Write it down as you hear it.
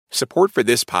Support for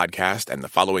this podcast and the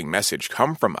following message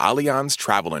come from Allianz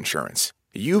Travel Insurance.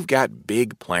 You've got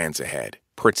big plans ahead.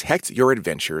 Protect your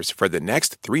adventures for the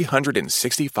next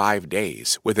 365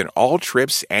 days with an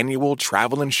all-trips annual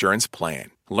travel insurance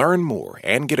plan. Learn more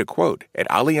and get a quote at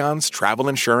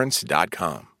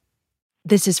AllianzTravelInsurance.com.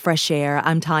 This is Fresh Air.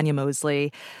 I'm Tanya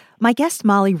Mosley. My guest,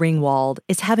 Molly Ringwald,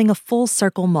 is having a full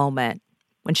circle moment.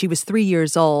 When she was 3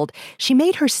 years old, she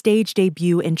made her stage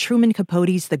debut in Truman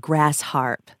Capote's The Grass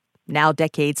Harp. Now,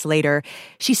 decades later,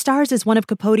 she stars as one of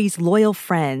Capote's loyal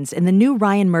friends in the new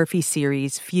Ryan Murphy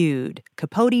series, Feud,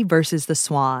 Capote versus the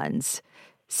Swans.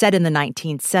 Set in the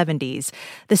 1970s,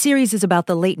 the series is about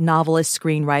the late novelist,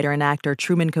 screenwriter, and actor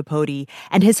Truman Capote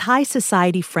and his high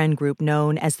society friend group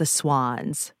known as the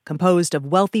Swans, composed of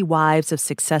wealthy wives of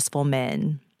successful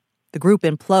men. The group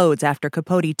implodes after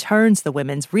Capote turns the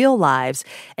women's real lives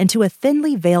into a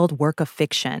thinly veiled work of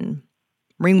fiction.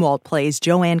 Ringwald plays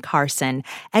Joanne Carson,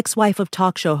 ex-wife of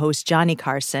talk show host Johnny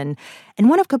Carson, and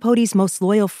one of Capote's most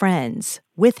loyal friends,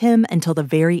 with him until the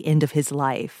very end of his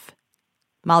life.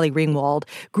 Molly Ringwald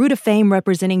grew to fame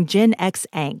representing Gen X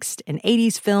angst in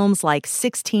 80s films like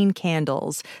 16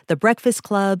 Candles, The Breakfast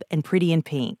Club, and Pretty in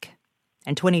Pink.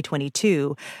 In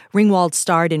 2022, Ringwald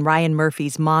starred in Ryan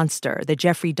Murphy's Monster, the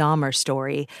Jeffrey Dahmer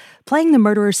story, playing the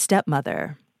murderer's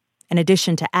stepmother. In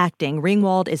addition to acting,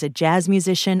 Ringwald is a jazz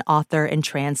musician, author, and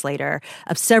translator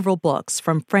of several books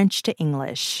from French to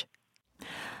English.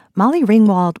 Molly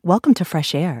Ringwald, welcome to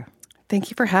Fresh Air. Thank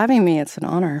you for having me. It's an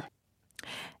honor.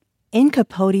 In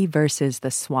Capote versus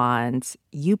the Swans,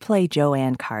 you play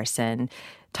Joanne Carson,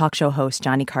 talk show host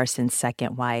Johnny Carson's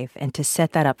second wife. And to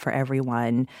set that up for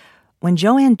everyone, when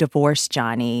Joanne divorced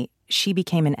Johnny, she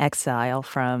became an exile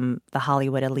from the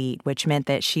Hollywood elite, which meant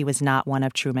that she was not one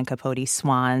of Truman Capote's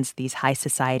swans, these high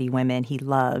society women he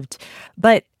loved.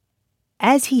 But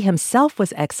as he himself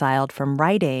was exiled from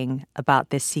writing about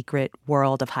this secret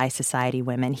world of high society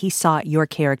women, he sought your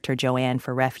character, Joanne,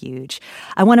 for refuge.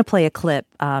 I want to play a clip,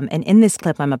 and in this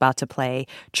clip I'm about to play,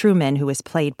 Truman, who is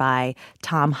played by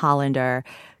Tom Hollander,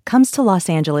 comes to Los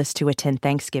Angeles to attend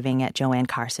Thanksgiving at Joanne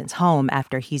Carson's home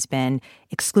after he's been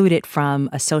excluded from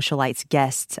a socialite's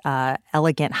guest's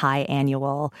elegant high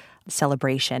annual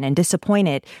celebration. And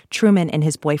disappointed, Truman and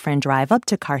his boyfriend drive up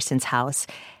to Carson's house.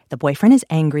 The boyfriend is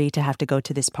angry to have to go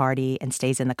to this party and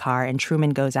stays in the car, and Truman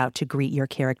goes out to greet your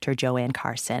character, Joanne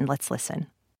Carson. Let's listen.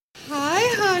 Hi,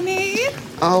 honey.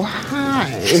 Oh, hi.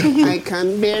 I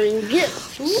come bearing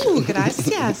gifts. Ooh,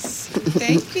 gracias.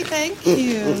 Thank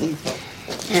you.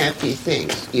 Happy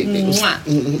Thanksgiving. Mwah.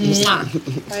 Mwah.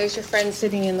 Why is your friend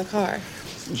sitting in the car?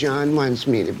 John wants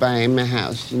me to buy him a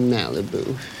house in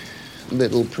Malibu.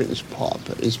 Little Prince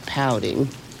Pauper is pouting.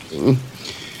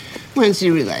 Once he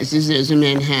realizes there's a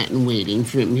Manhattan waiting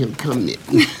for him, he'll come in.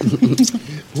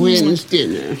 When's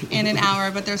dinner? In an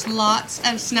hour, but there's lots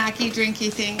of snacky, drinky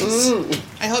things.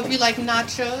 I hope you like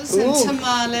nachos and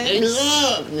tamales. I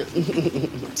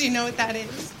love. Do you know what that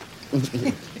is?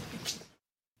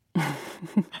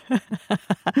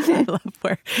 I love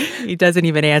where he doesn't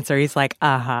even answer. He's like,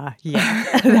 yeah.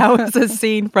 That was a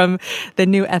scene from the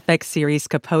new FX series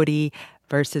Capote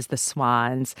versus the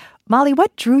Swans. Molly,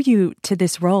 what drew you to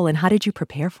this role and how did you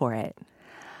prepare for it?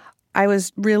 I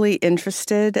was really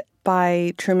interested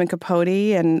by Truman Capote,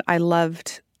 and I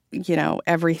loved,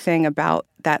 everything about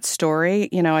that story.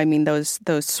 Those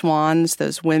swans,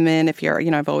 those women,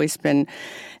 I've always been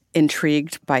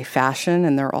intrigued by fashion,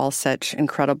 and they're all such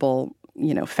incredible,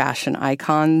 fashion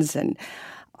icons. And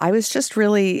I was just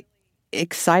really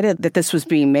excited that this was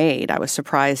being made. I was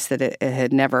surprised that it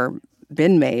had never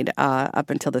been made up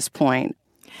until this point.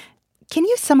 Can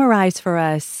you summarize for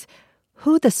us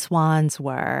who the Swans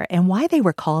were and why they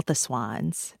were called the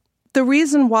Swans? The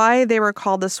reason why they were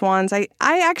called the Swans, I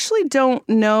actually don't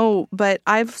know, but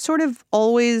I've sort of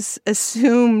always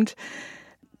assumed,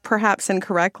 perhaps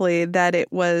incorrectly, that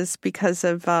it was because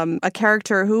of a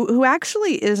character who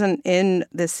actually isn't in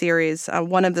this series.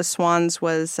 One of the Swans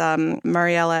was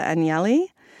Mariella Agnelli,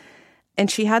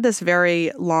 and she had this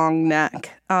very long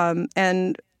neck.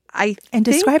 And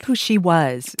describe who she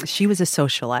was. She was a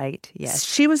socialite, yes.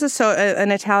 She was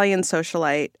an Italian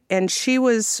socialite, and she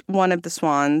was one of the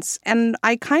Swans. And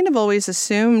I kind of always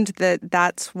assumed that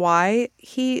that's why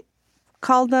he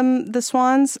called them the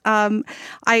Swans.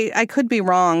 I could be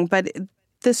wrong, but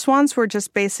the Swans were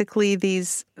just basically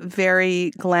these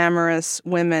very glamorous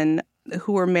women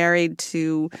who were married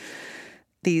to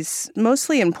these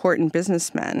mostly important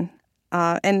businessmen.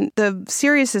 And the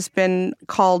series has been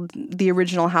called The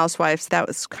Original Housewives. That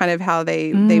was kind of how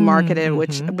they marketed it,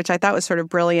 which I thought was sort of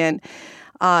brilliant.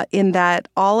 in that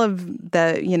all of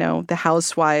the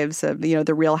housewives,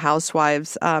 the Real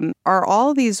Housewives, are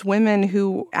all these women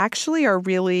who actually are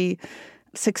really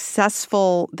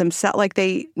successful themselves. Like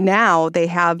they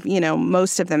have,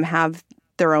 most of them have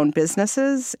their own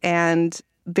businesses and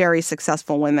very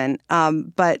successful women.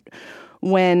 But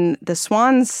when the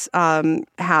Swans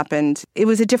happened, it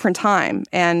was a different time,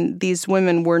 and these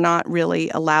women were not really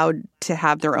allowed to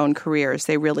have their own careers.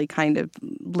 They really kind of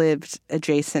lived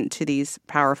adjacent to these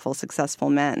powerful, successful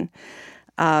men.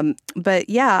 But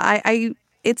yeah,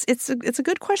 it's a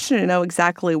good question to know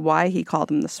exactly why he called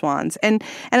them the Swans, and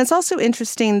it's also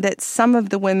interesting that some of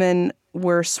the women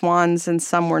were swans and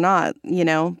some were not.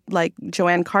 Like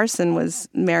Joanne Carson was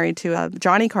married to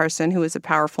Johnny Carson, who was a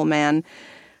powerful man.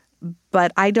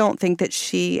 But I don't think that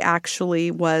she actually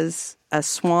was a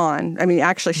swan. I mean,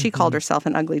 actually, she called herself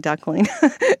an ugly duckling,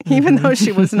 even though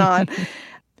she was not.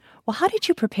 Well, how did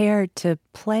you prepare to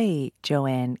play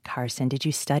Joanne Carson? Did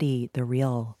you study the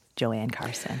real Joanne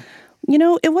Carson?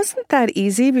 It wasn't that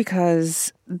easy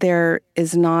because there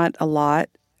is not a lot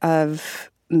of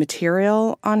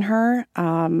material on her.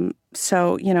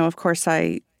 So, of course,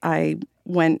 I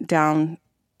went down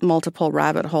multiple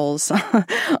rabbit holes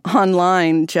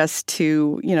online just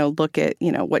to, look at,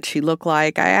 what she looked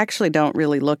like. I actually don't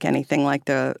really look anything like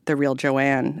the real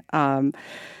Joanne.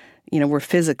 We're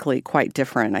physically quite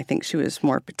different. I think she was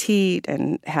more petite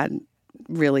and had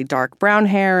really dark brown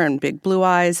hair and big blue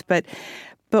eyes. But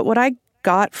what I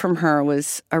got from her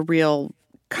was a real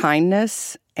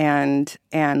kindness and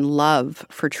love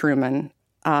for Truman,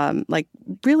 like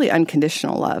really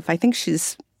unconditional love. I think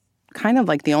she's kind of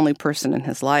like the only person in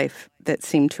his life that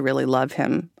seemed to really love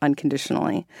him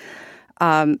unconditionally.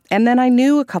 And then I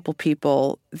knew a couple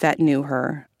people that knew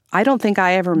her. I don't think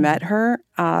I ever met her.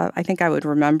 I think I would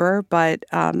remember, but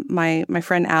my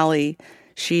friend Allie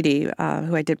Sheedy,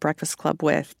 who I did Breakfast Club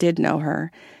with, did know her.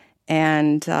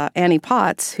 And Annie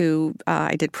Potts, who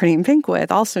I did Pretty in Pink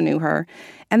with, also knew her.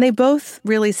 And they both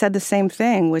really said the same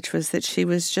thing, which was that she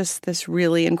was just this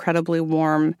really incredibly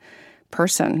warm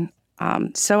person.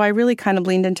 So I really kind of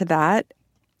leaned into that.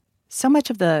 So much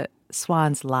of the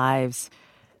Swans' lives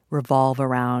revolve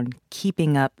around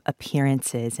keeping up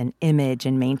appearances and image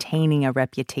and maintaining a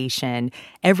reputation.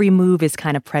 Every move is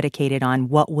kind of predicated on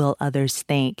what will others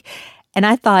think. And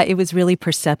I thought it was really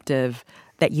perceptive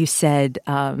that you said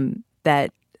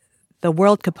that the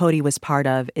world Capote was part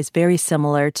of is very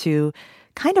similar to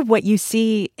kind of what you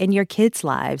see in your kids'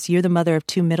 lives. You're the mother of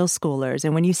 2 middle schoolers.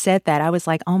 And when you said that, I was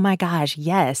like, oh my gosh,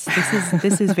 yes,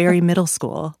 this is very middle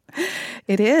school.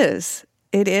 It is.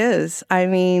 It is. I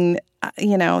mean,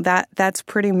 that's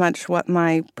pretty much what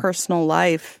my personal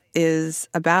life is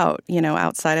about.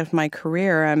 Outside of my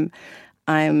career,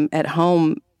 I'm at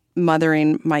home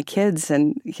mothering my kids,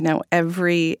 and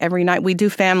every night we do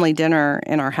family dinner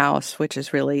in our house, which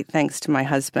is really thanks to my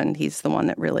husband. He's the one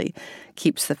that really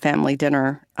keeps the family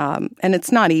dinner, and it's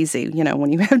not easy,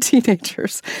 when you have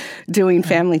teenagers doing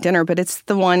family dinner, but it's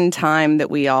the one time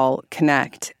that we all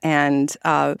connect.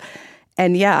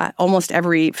 And yeah, almost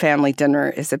every family dinner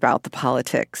is about the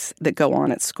politics that go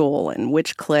on at school and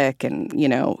which clique and,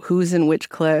 who's in which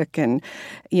clique and,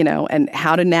 and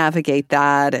how to navigate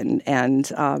that.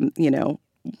 And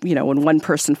when one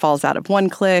person falls out of one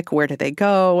clique, where do they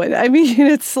go? And I mean,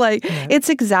 it's like, It's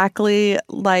exactly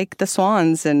like the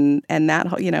Swans and that,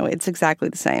 it's exactly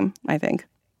the same, I think.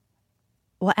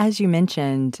 Well, as you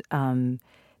mentioned,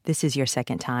 this is your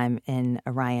second time in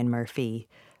a Ryan Murphy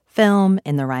film,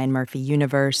 in the Ryan Murphy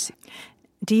universe.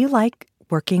 Do you like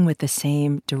working with the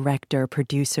same director,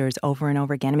 producers over and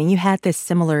over again? I mean, you had this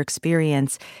similar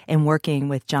experience in working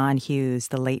with John Hughes,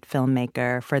 the late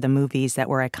filmmaker, for the movies that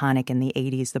were iconic in the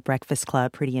 80s, The Breakfast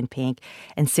Club, Pretty in Pink,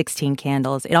 and 16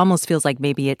 Candles. It almost feels like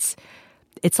maybe it's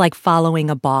like following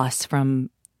a boss from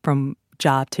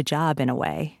job to job in a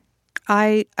way.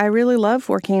 I really love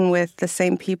working with the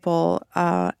same people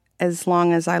as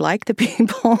long as I like the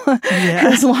people,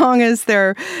 as long as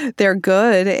they're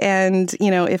good. And,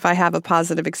 if I have a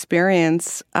positive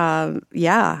experience, I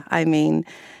mean,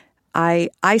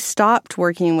 I stopped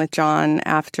working with John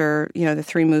after, the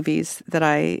 3 movies that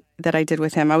I did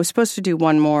with him. I was supposed to do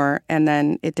one more, and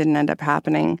then it didn't end up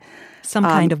happening. Some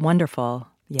Kind of Wonderful.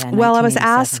 Yeah. Well, I was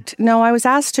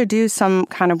asked to do Some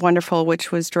Kind of Wonderful,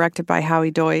 which was directed by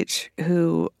Howie Deutsch,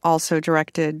 who also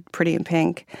directed Pretty in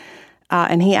Pink.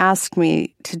 And he asked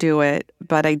me to do it,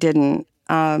 but I didn't,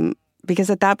 because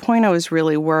at that point I was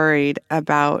really worried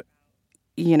about,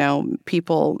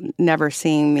 people never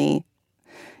seeing me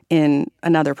in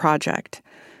another project.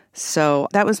 So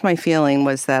that was my feeling,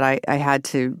 was that I had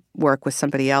to work with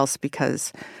somebody else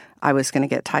because I was going to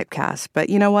get typecast. But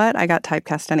you know what? I got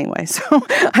typecast anyway, so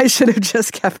I should have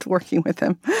just kept working with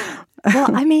him.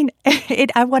 Well, I mean,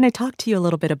 I want to talk to you a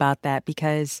little bit about that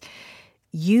because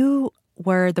you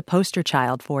were the poster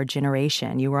child for a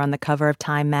generation. You were on the cover of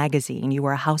Time magazine. You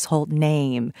were a household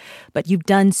name, but you've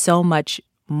done so much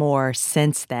more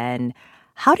since then.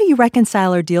 How do you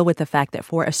reconcile or deal with the fact that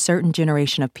for a certain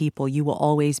generation of people, you will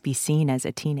always be seen as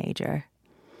a teenager?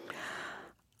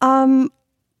 I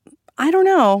don't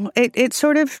know. It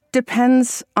sort of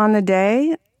depends on the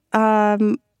day.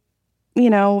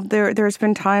 There's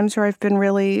been times where I've been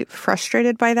really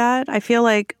frustrated by that. I feel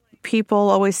like people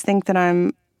always think that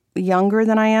I'm younger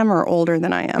than I am or older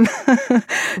than I am.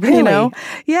 Really?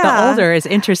 Yeah. The older is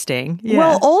interesting. Yeah.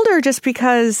 Well, older just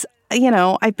because,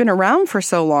 I've been around for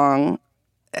so long.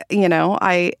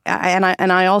 I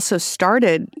also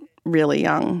started really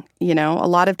young. A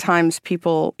lot of times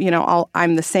people,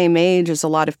 I'm the same age as a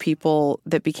lot of people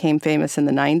that became famous in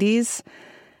the 90s.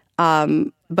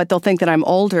 But they'll think that I'm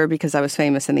older because I was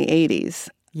famous in the 80s.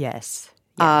 Yes,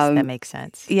 that makes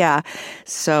sense. Yeah.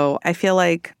 So I feel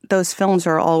like those films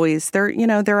are always, they're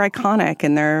iconic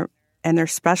and they're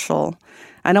special.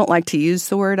 I don't like to use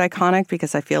the word iconic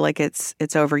because I feel like it's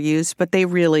overused, but they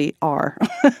really are.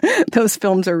 Those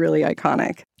films are really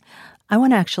iconic. I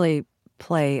want to actually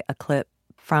play a clip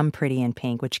from Pretty in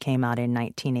Pink, which came out in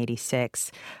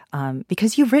 1986,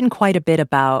 because you've written quite a bit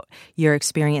about your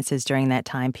experiences during that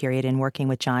time period in working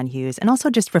with John Hughes, and also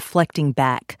just reflecting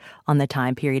back on the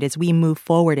time period as we move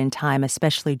forward in time,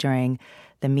 especially during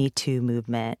the Me Too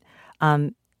movement.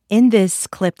 In this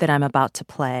clip that I'm about to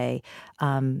play,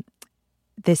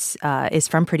 this is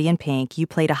from Pretty in Pink. You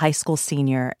played a high school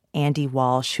senior, Andy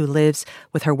Walsh, who lives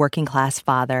with her working-class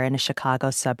father in a Chicago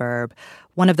suburb.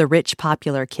 One of the rich,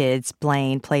 popular kids,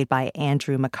 Blaine, played by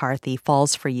Andrew McCarthy,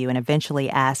 falls for you and eventually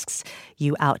asks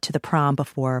you out to the prom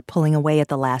before pulling away at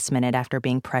the last minute after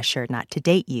being pressured not to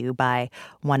date you by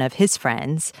one of his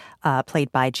friends,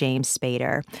 played by James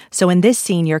Spader. So in this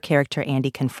scene, your character,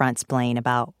 Andy, confronts Blaine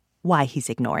about why he's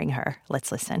ignoring her.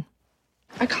 Let's listen.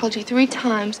 I called you 3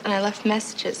 times and I left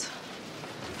messages.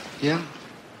 Yeah?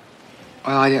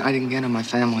 Well, I didn't get on my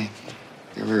family.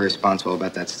 They're very responsible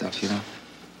about that stuff,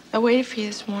 I waited for you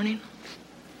this morning.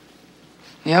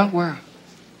 Yeah? Where?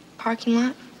 Parking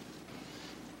lot.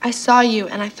 I saw you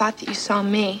and I thought that you saw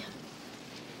me.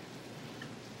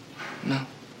 No.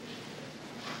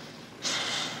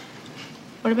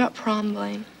 What about prom,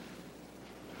 Blaine?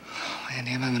 Oh,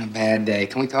 Andy, I'm having a bad day.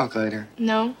 Can we talk later?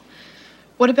 No.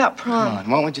 What about prom? Come on,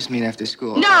 why don't we just meet after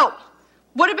school? No!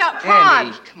 What about prom?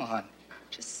 Andy, come on.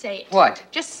 Just say it. What?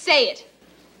 Just say it.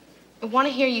 I want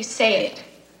to hear you say it.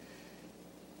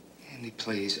 Andy,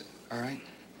 please, all right?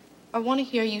 I want to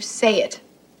hear you say it.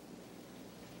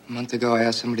 A month ago, I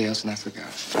asked somebody else and I forgot.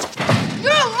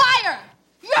 You're a liar!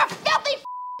 You're a filthy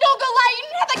no-go liar! You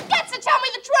didn't have the guts to tell me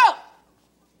the truth!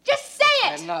 Just say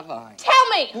it! I'm not lying. Tell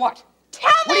me! What?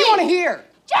 Tell me! What do you want to hear?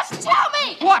 Just tell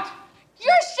me! What?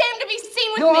 You're ashamed to be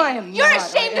seen with No, me. I am You're not.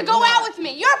 ashamed I to am go not. out with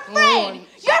me. You're afraid. No,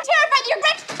 You're terrified that your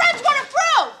rich friends won't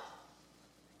approve.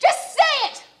 Just say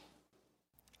it.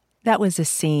 That was a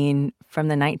scene from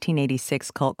the 1986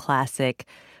 cult classic,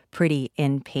 Pretty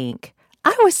in Pink.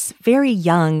 I was very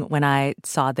young when I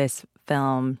saw this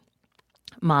film,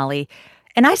 Molly.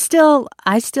 And I still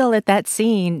at that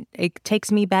scene, it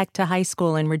takes me back to high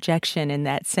school and rejection in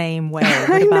that same way.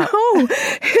 I know.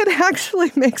 It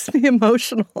actually makes me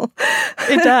emotional.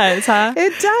 It does, huh?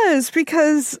 It does,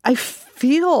 because I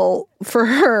feel for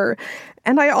her.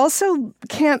 And I also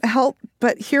can't help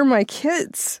but hear my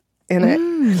kids in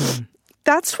it.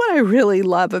 That's what I really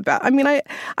love about. I mean, I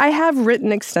have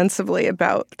written extensively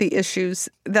about the issues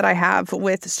that I have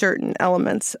with certain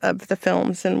elements of the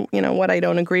films and, what I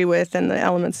don't agree with and the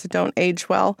elements that don't age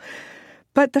well.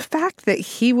 But the fact that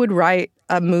he would write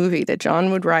a movie, that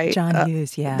John would write... John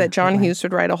Hughes, yeah. That John Hughes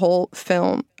would write a whole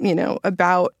film,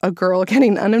 about a girl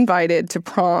getting uninvited to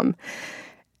prom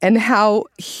and how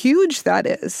huge that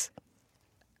is.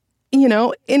 In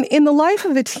the life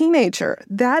of a teenager,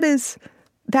 that is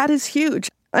huge.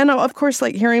 And of course,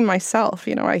 like hearing myself,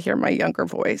 I hear my younger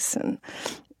voice and,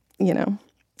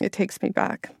 it takes me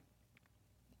back.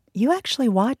 You actually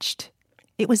watched,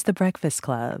 it was The Breakfast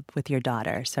Club with your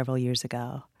daughter several years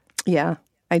ago. Yeah,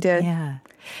 I did. Yeah.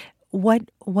 What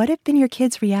have been your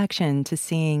kids' reaction to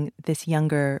seeing this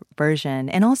younger version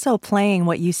and also playing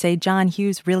what you say John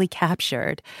Hughes really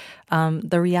captured,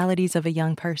 the realities of a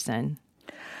young person?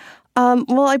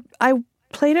 Well, I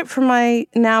played it for my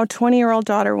now 20-year-old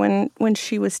daughter when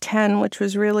she was 10, which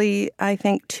was really, I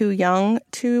think, too young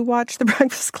to watch The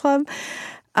Breakfast Club.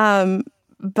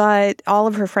 But all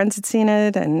of her friends had seen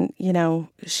it, and,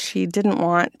 she didn't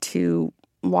want to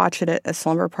watch it at a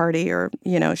slumber party, or,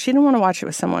 she didn't want to watch it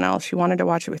with someone else. She wanted to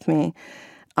watch it with me.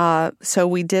 So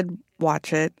we did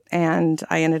watch it, and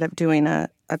I ended up doing a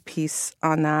piece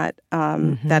on that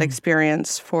that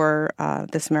experience for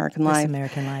This American Life. This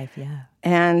American Life, yeah.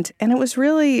 And it was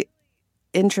really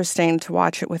interesting to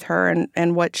watch it with her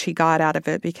and what she got out of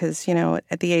it, because,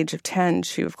 at the age of 10,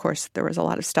 there was a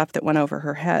lot of stuff that went over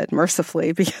her head,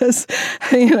 mercifully, because,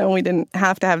 we didn't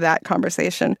have to have that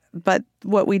conversation. But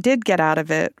what we did get out of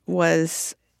it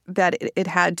was that it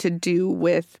had to do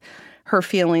with her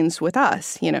feelings with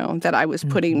us, that I was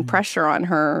putting pressure on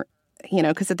her,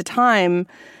 because at the time,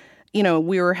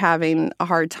 we were having a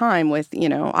hard time with,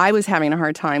 I was having a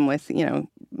hard time with,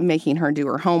 making her do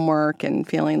her homework and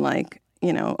feeling like,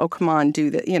 oh, come on,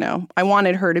 do that. I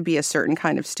wanted her to be a certain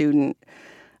kind of student.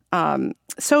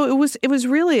 So it was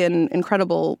really an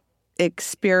incredible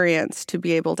experience to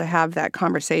be able to have that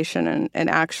conversation and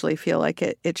actually feel like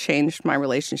it changed my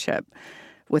relationship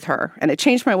with her. And it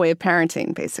changed my way of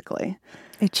parenting, basically.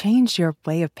 It changed your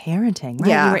way of parenting, right?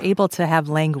 Yeah. You were able to have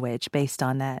language based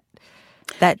on that.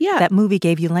 That movie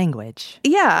gave you language.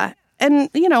 Yeah. And,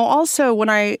 also when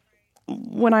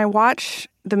I watch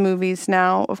the movies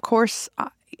now, of course,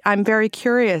 I'm very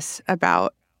curious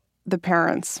about the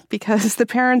parents, because the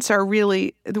parents are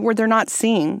really where they're not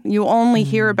seeing. You only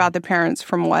hear about the parents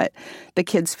from what the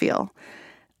kids feel.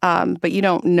 But you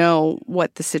don't know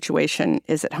what the situation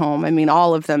is at home. I mean,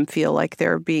 all of them feel like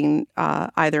they're being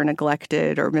either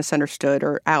neglected or misunderstood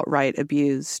or outright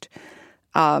abused.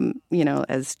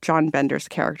 As John Bender's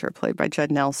character, played by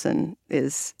Judd Nelson,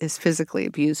 is physically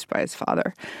abused by his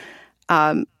father.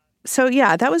 So,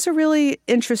 yeah, that was a really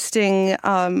interesting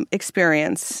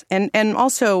experience and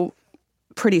also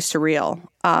pretty surreal.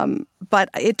 But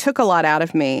it took a lot out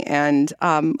of me, and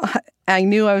I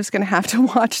knew I was going to have to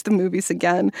watch the movies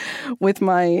again with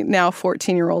my now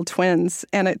 14-year-old twins.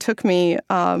 And it took me,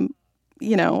 a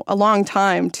long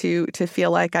time to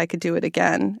feel like I could do it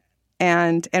again.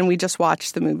 And we just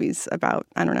watched the movies about,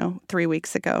 3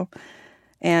 weeks ago.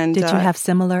 And did you have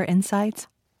similar insights?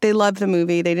 They loved the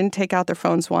movie. They didn't take out their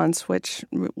phones once, which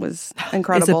was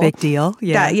incredible. It's a big deal.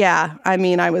 Yeah. Yeah. I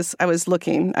mean, I was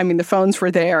looking. I mean, the phones were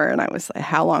there, and I was like,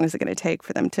 how long is it going to take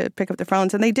for them to pick up their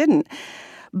phones? And they didn't.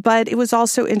 But it was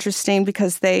also interesting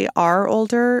because they are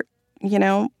older.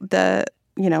 The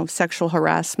sexual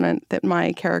harassment that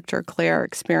my character Claire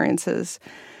experiences,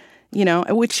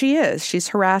 which she is. She's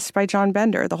harassed by John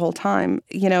Bender the whole time.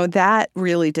 That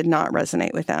really did not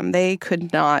resonate with them. They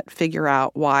could not figure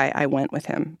out why I went with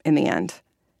him in the end.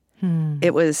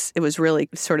 It was really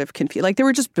sort of confused. Like, they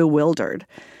were just bewildered.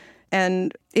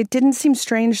 And it didn't seem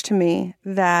strange to me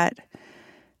that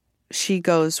she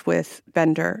goes with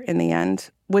Bender in the end,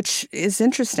 which is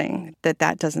interesting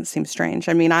that doesn't seem strange.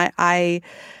 I mean, I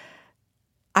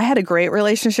had a great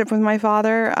relationship with my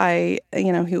father,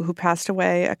 who passed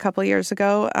away a couple of years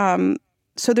ago.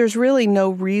 So there's really no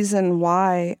reason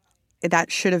why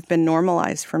that should have been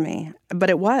normalized for me. But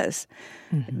it was.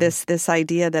 This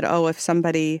idea that, if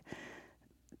somebody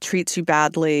treats you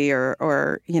badly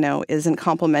or isn't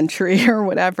complimentary or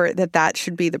whatever, that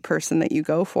should be the person that you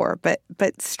go for.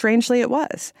 But strangely, it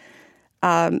was.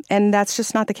 And that's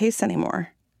just not the case anymore.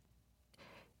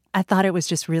 I thought it was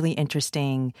just really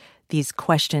interesting, these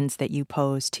questions that you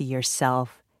posed to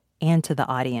yourself and to the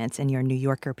audience in your New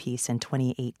Yorker piece in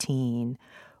 2018,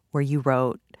 where you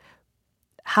wrote,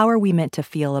 "How are we meant to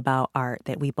feel about art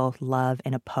that we both love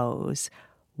and oppose?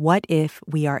 What if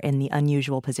we are in the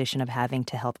unusual position of having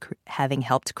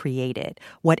helped create it?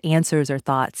 What answers or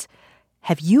thoughts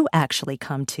have you actually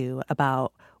come to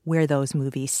about where those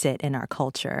movies sit in our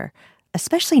culture,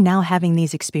 especially now having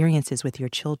these experiences with your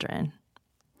children?"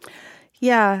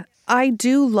 Yeah, I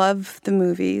do love the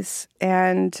movies,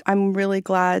 and I'm really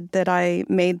glad that I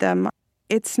made them.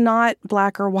 It's not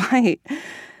black or white.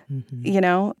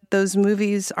 Those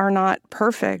movies are not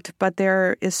perfect, but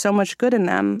there is so much good in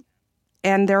them.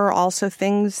 And there are also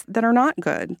things that are not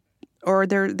good, or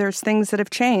there's things that have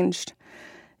changed.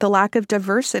 The lack of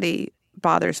diversity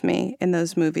bothers me in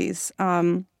those movies.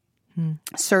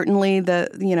 Certainly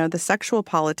the sexual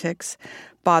politics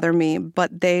bother me,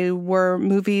 but they were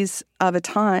movies of a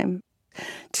time.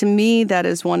 To me, that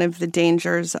is one of the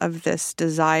dangers of this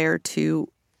desire to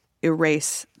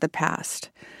erase the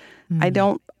past. I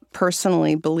don't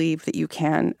personally believe that you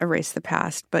can erase the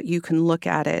past, but you can look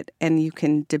at it and you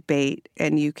can debate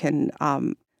and you can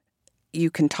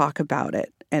talk about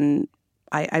it. And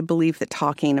I believe that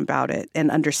talking about it and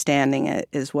understanding it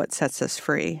is what sets us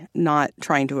free, not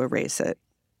trying to erase it.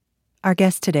 Our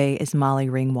guest today is Molly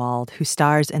Ringwald, who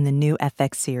stars in the new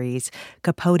FX series,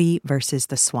 Capote versus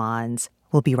the Swans.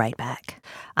 We'll be right back.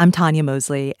 I'm Tanya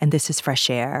Mosley, and this is Fresh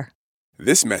Air.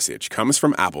 This message comes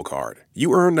from Apple Card.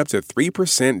 You earn up to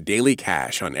 3% daily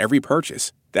cash on every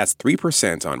purchase. That's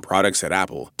 3% on products at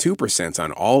Apple, 2%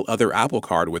 on all other Apple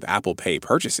Card with Apple Pay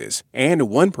purchases, and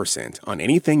 1% on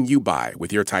anything you buy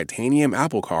with your titanium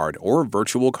Apple Card or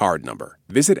virtual card number.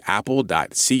 Visit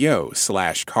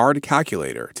apple.co/card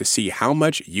calculator to see how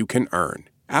much you can earn.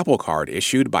 Apple Card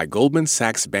issued by Goldman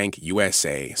Sachs Bank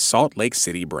USA, Salt Lake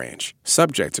City branch.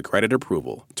 Subject to credit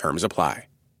approval. Terms apply.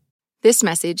 This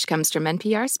message comes from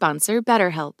NPR sponsor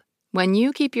BetterHelp. When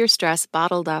you keep your stress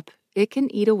bottled up, it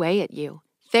can eat away at you.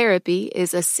 Therapy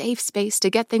is a safe space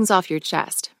to get things off your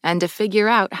chest and to figure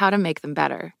out how to make them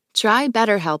better. Try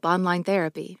BetterHelp Online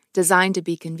Therapy, designed to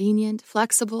be convenient,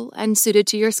 flexible, and suited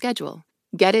to your schedule.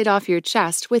 Get it off your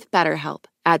chest with BetterHelp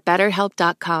at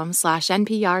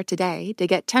betterhelp.com/NPR today to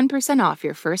get 10% off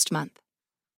your first month.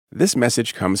 This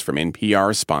message comes from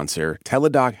NPR sponsor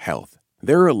Teladoc Health.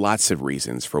 There are lots of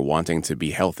reasons for wanting to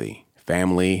be healthy.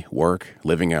 Family, work,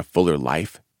 living a fuller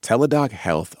life. Teladoc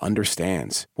Health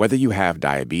understands. Whether you have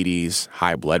diabetes,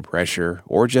 high blood pressure,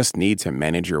 or just need to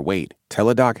manage your weight,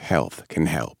 Teladoc Health can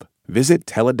help. Visit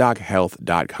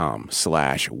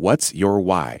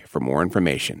teladochealth.com/whatsyourwhy for more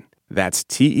information. That's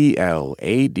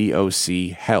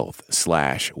TELADOC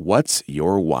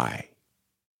health/whatsyourwhy.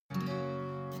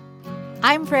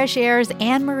 I'm Fresh Air's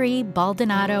Anne-Marie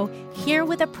Baldonado, here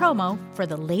with a promo for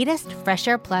the latest Fresh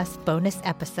Air Plus bonus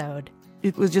episode.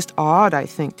 It was just odd, I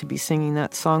think, to be singing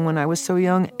that song when I was so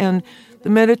young. And the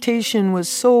meditation was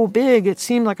so big, it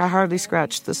seemed like I hardly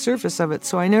scratched the surface of it,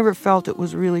 so I never felt it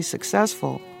was really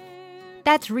successful.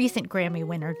 That's recent Grammy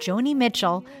winner Joni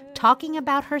Mitchell talking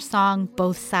about her song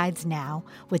Both Sides Now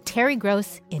with Terry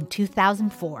Gross in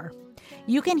 2004.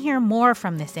 You can hear more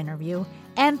from this interview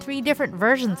and 3 different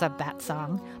versions of that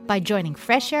song by joining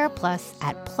Fresh Air Plus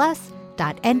at plus.npr.org.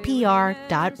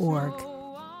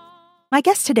 My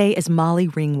guest today is Molly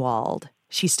Ringwald.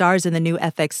 She stars in the new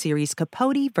FX series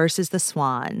Capote versus the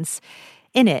Swans.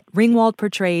 In it, Ringwald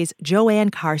portrays Joanne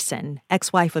Carson,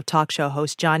 ex-wife of talk show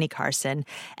host Johnny Carson,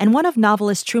 and one of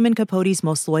novelist Truman Capote's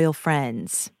most loyal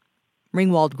friends.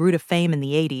 Ringwald grew to fame in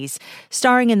the 80s,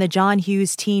 starring in the John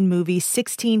Hughes teen movie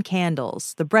 16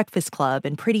 Candles, The Breakfast Club,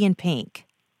 and Pretty in Pink.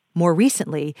 More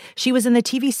recently, she was in the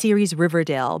TV series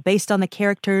Riverdale, based on the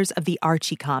characters of the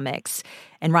Archie comics,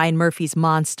 and Ryan Murphy's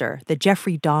Monster, the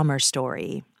Jeffrey Dahmer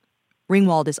story.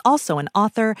 Ringwald is also an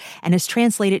author and has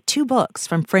translated 2 books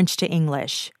from French to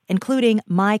English, including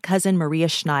My Cousin Maria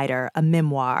Schneider, a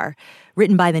memoir,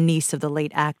 written by the niece of the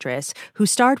late actress, who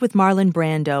starred with Marlon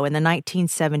Brando in the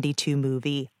 1972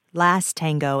 movie Last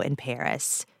Tango in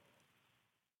Paris.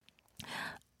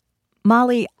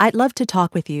 Molly, I'd love to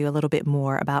talk with you a little bit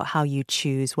more about how you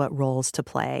choose what roles to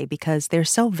play, because they're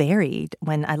so varied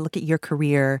when I look at your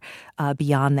career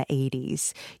beyond the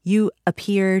 80s. You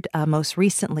appeared most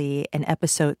recently in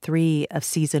episode 3 of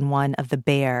season 1 of The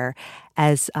Bear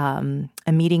as a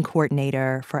meeting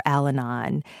coordinator for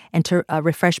Al-Anon. And to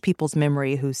refresh people's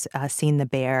memory who's seen The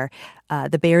Bear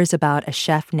is about a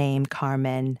chef named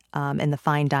Carmen in the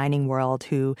fine dining world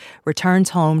who returns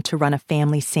home to run a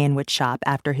family sandwich shop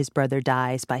after his brother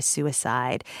dies by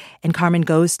suicide. And Carmen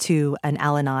goes to an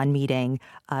Al-Anon meeting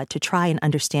to try and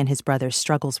understand his brother's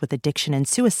struggles with addiction and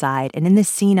suicide. And in this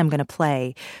scene I'm going to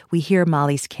play, we hear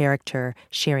Molly's character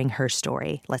sharing her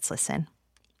story. Let's listen.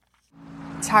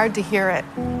 It's hard to hear it,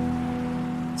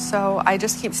 so I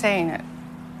just keep saying it.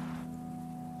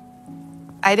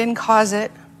 I didn't cause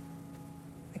it.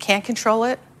 I can't control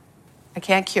it. I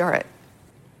can't cure it.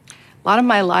 A lot of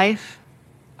my life,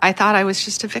 I thought I was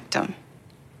just a victim.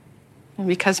 And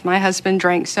because my husband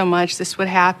drank so much, this would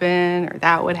happen or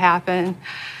that would happen.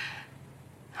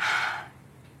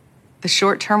 The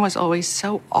short term was always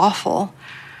so awful.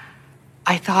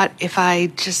 I thought if I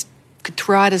just could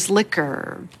throw out his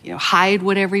liquor, hide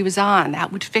whatever he was on,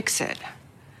 that would fix it.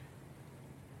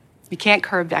 You can't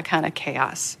curb that kind of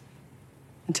chaos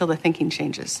until the thinking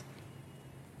changes,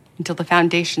 until the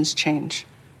foundations change,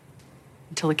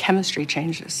 until the chemistry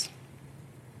changes.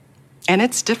 And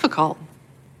it's difficult.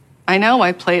 I know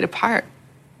I played a part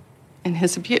in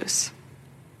his abuse.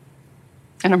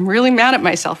 And I'm really mad at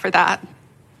myself for that.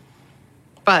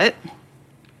 But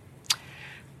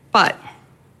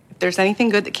if there's anything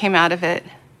good that came out of it,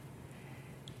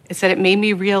 it's that it made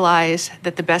me realize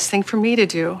that the best thing for me to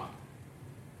do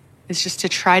is just to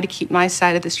try to keep my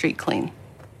side of the street clean.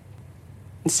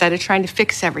 Instead of trying to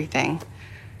fix everything,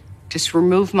 just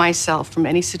remove myself from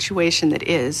any situation that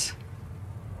is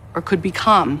or could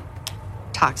become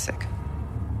toxic.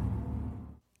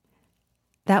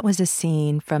 That was a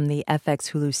scene from the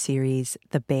FX Hulu series,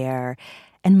 The Bear.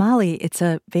 And Molly, it's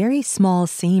a very small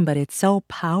scene, but it's so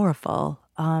powerful.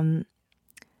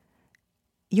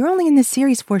 You're only in this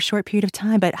series for a short period of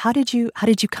time, but how did you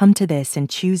come to this and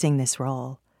choosing this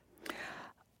role?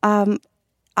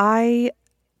 I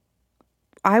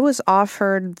was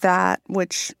offered that,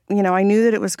 which, I knew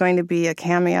that it was going to be a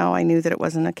cameo. I knew that it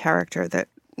wasn't a character that,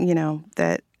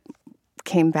 that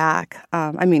came back.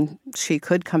 She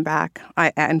could come back.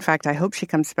 In fact, I hope she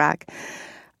comes back.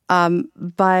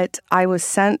 But I was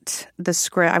sent the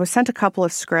script. I was sent a couple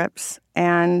of scripts,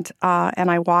 and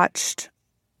I watched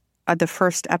the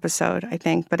first episode, I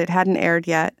think, but it hadn't aired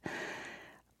yet.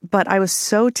 But I was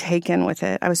so taken with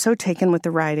it. I was so taken with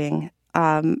the writing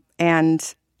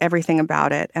and everything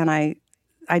about it. And I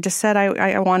just said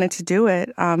I wanted to do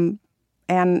it. And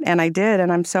I did.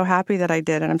 And I'm so happy that I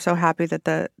did. And I'm so happy that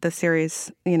the series,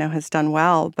 has done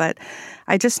well. But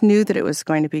I just knew that it was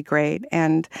going to be great.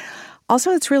 And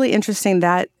also, it's really interesting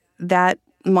that that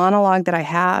monologue that I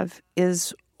have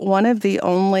is one of the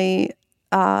only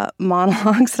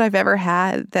monologues that I've ever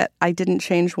had that I didn't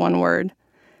change one word.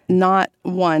 Not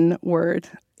one word.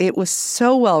 It was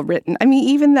so well written. I mean,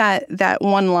 even that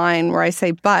one line where I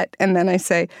say "but" and then I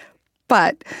say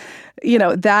 "but,"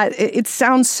 that it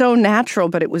sounds so natural,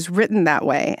 but it was written that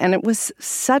way, and it was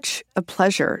such a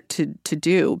pleasure to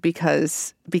do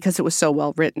because it was so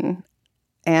well written.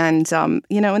 And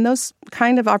and those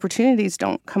kind of opportunities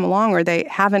don't come along, or they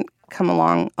haven't come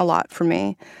along a lot for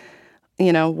me.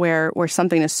 Where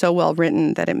something is so well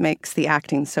written that it makes the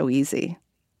acting so easy.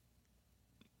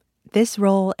 This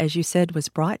role, as you said, was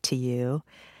brought to you.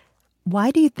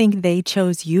 Why do you think they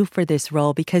chose you for this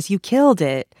role? Because you killed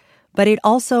it, but it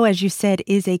also, as you said,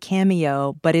 is a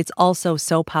cameo, but it's also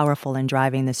so powerful in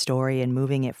driving the story and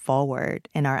moving it forward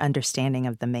in our understanding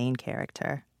of the main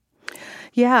character.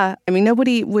 Yeah.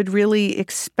 Nobody would really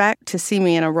expect to see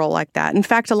me in a role like that. In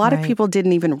fact, a lot of people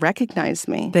didn't even recognize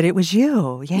me. That it was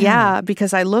you. Yeah. Yeah,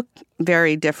 because I look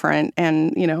very different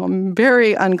and, I'm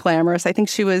very unglamorous. I think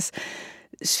she was,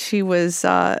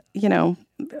 I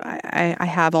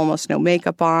have almost no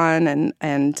makeup on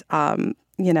and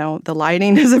the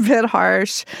lighting is a bit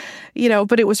harsh,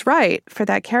 but it was right for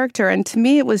that character. And to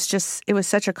me, it was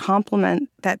such a compliment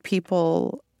that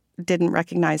people didn't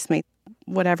recognize me,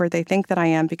 whatever they think that I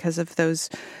am because of those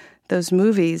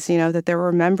movies, that they're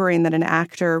remembering that an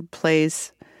actor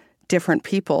plays different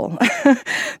people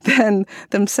than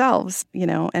themselves,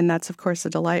 and that's, of course, a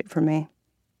delight for me.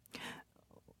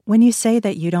 When you say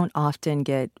that you don't often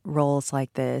get roles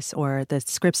like this, or the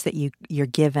scripts that you're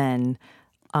given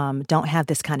don't have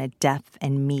this kind of depth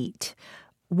and meat,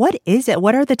 what is it?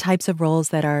 What are the types of roles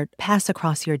that are passed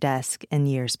across your desk in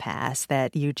years past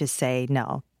that you just say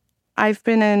no? I've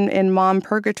been in mom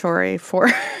purgatory for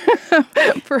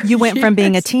You went years. From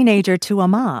being a teenager to a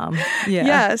mom.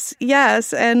 Yeah.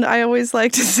 Yes. And I always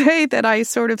like to say that I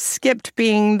sort of skipped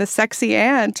being the sexy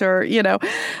aunt or,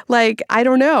 I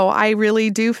don't know. I really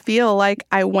do feel like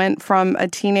I went from a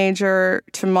teenager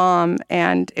to mom,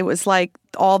 and it was like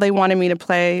all they wanted me to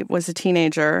play was a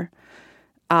teenager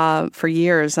for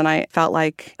years. And I felt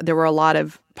like there were a lot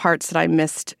of parts that I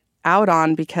missed out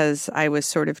on because I was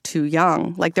sort of too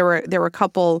young. Like there were a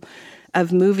couple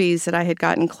of movies that I had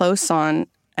gotten close on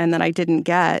and that I didn't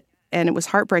get, and it was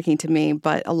heartbreaking to me.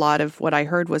 But a lot of what I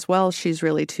heard was, well, she's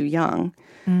really too young.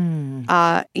 And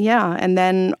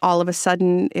then all of a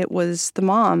sudden it was the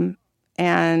mom,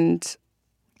 and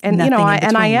and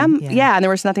there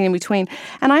was nothing in between.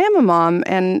 And I am a mom,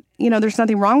 and there's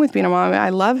nothing wrong with being a mom. I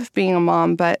love being a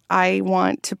mom, but I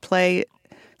want to play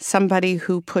somebody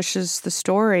who pushes the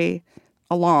story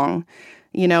along,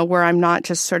 where I'm not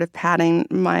just sort of patting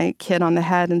my kid on the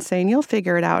head and saying, you'll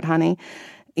figure it out, honey.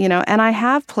 And I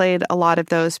have played a lot of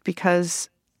those because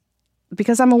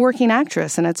I'm a working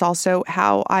actress, and it's also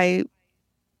how I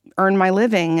earn my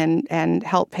living and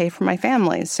help pay for my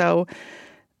family. So,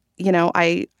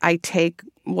 I take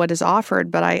what is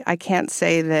offered, but I can't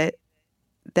say that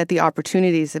the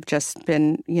opportunities have just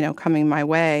been, coming my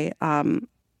way.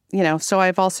 So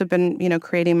I've also been,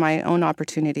 creating my own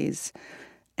opportunities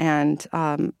and,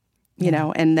 and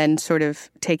then sort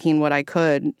of taking what I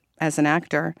could as an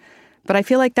actor. But I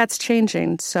feel like that's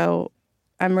changing. So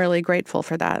I'm really grateful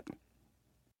for that.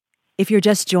 If you're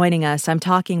just joining us, I'm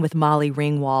talking with Molly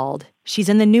Ringwald. She's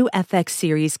in the new FX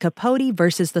series Capote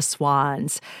versus the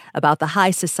Swans, about the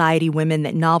high society women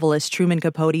that novelist Truman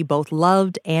Capote both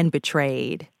loved and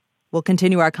betrayed. We'll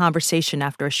continue our conversation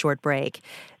after a short break.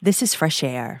 This is Fresh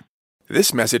Air.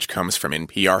 This message comes from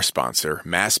NPR sponsor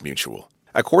MassMutual.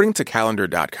 According to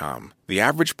Calendar.com, the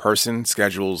average person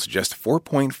schedules just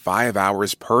 4.5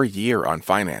 hours per year on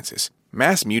finances.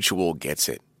 MassMutual gets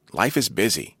it. Life is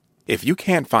busy. If you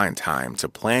can't find time to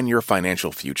plan your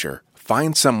financial future,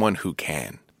 find someone who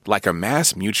can, like a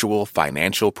MassMutual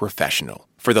financial professional.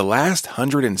 For the last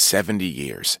 170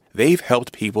 years, they've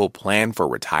helped people plan for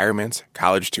retirement,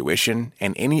 college tuition,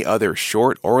 and any other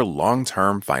short or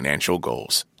long-term financial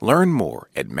goals. Learn more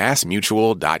at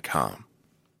MassMutual.com.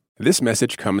 This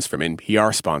message comes from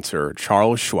NPR sponsor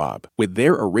Charles Schwab with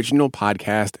their original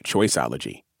podcast,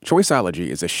 Choiceology. Choiceology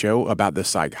is a show about the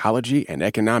psychology and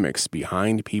economics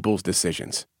behind people's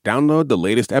decisions. Download the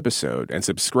latest episode and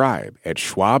subscribe at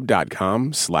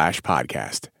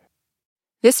schwab.com/podcast.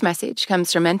 This message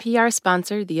comes from NPR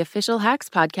sponsor, the official Hacks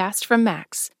podcast from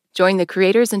Max. Join the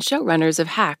creators and showrunners of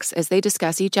Hacks as they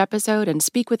discuss each episode and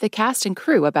speak with the cast and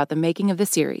crew about the making of the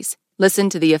series. Listen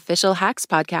to the official Hacks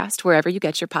podcast wherever you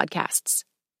get your podcasts.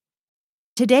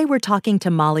 Today we're talking to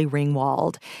Molly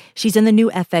Ringwald. She's in the new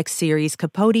FX series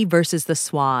Capote versus the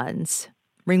Swans.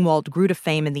 Ringwald grew to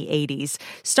fame in the 80s,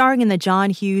 starring in the John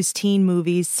Hughes teen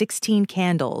movies 16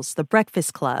 Candles, The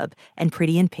Breakfast Club, and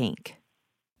Pretty in Pink.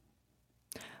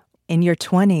 In your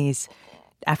 20s,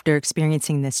 after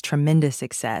experiencing this tremendous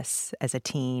success as a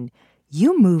teen,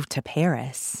 you moved to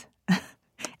Paris.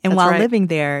 And while living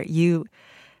there,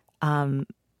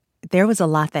 there was a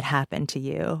lot that happened to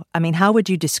you. I mean, how would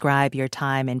you describe your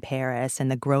time in Paris and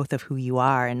the growth of who you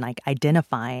are and like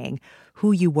identifying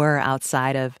who you were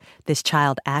outside of this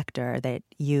child actor that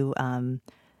you had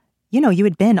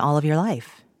been all of your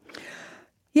life?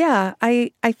 Yeah,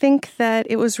 I think that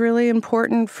it was really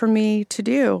important for me to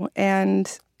do.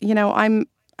 And, I'm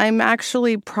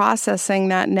actually processing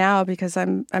that now because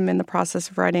I'm in the process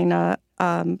of writing a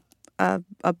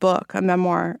book, a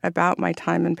memoir about my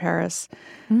time in Paris.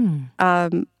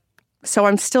 So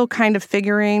I'm still kind of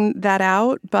figuring that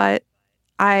out, but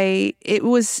it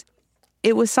was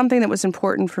something that was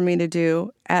important for me to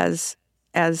do as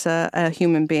a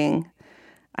human being.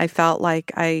 I felt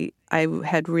like I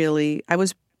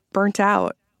was burnt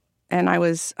out and I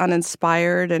was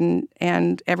uninspired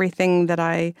and everything that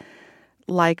I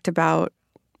liked about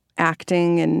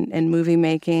acting and movie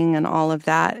making and all of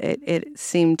that, it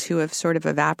seemed to have sort of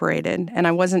evaporated. And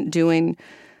I wasn't doing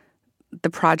the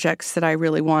projects that I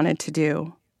really wanted to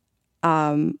do.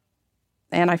 And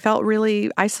I felt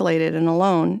really isolated and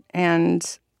alone.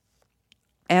 And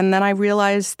then I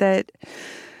realized that,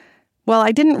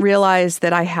 I didn't realize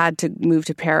that I had to move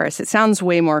to Paris. It sounds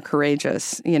way more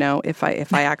courageous, if I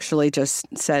actually just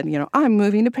said, I'm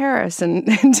moving to Paris and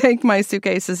take my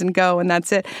suitcases and go and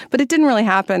that's it. But it didn't really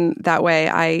happen that way.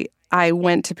 I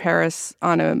went to Paris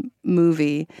on a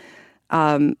movie.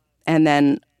 And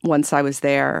then once I was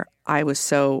there, I was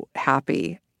so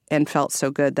happy and felt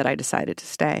so good that I decided to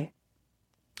stay.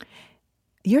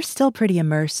 You're still pretty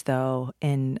immersed, though,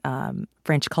 in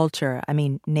French culture. I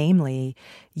mean, namely,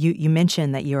 you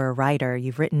mentioned that you're a writer.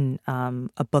 You've written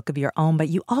a book of your own, but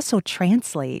you also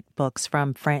translate books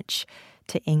from French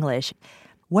to English.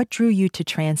 What drew you to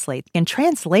translate? And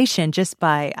translation,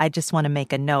 I just want to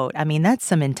make a note. I mean, that's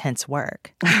some intense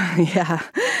work.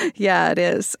 Yeah, it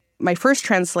is. My first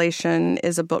translation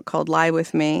is a book called Lie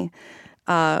With Me,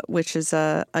 which is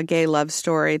a gay love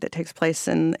story that takes place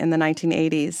in the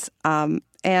 1980s.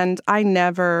 And I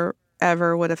never,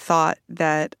 ever would have thought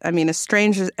that, as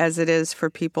strange as it is for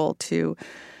people to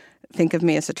think of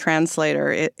me as a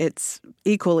translator, it's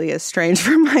equally as strange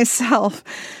for myself.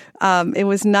 It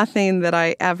was nothing that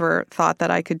I ever thought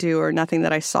that I could do or nothing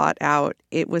that I sought out.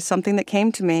 It was something that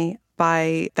came to me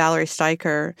by Valerie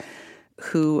Steicher,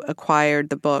 who acquired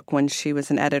the book when she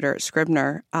was an editor at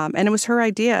Scribner. And it was her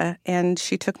idea. And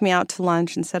she took me out to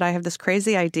lunch and said, I have this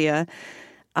crazy idea.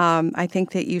 I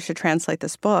think that you should translate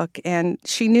this book. And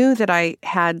she knew that I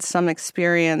had some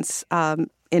experience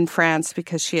in France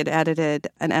because she had edited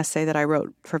an essay that I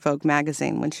wrote for Vogue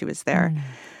magazine when she was there.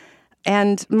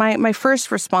 And my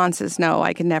first response is, no,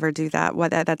 I could never do that.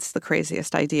 That's the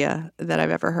craziest idea that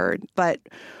I've ever heard. But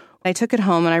I took it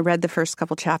home and I read the first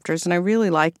couple chapters and I really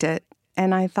liked it.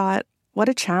 And I thought, what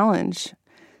a challenge,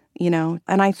 and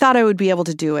I thought I would be able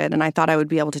to do it. And I thought I would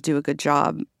be able to do a good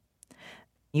job.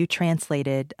 You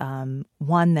translated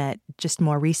one that just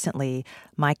more recently,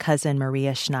 My Cousin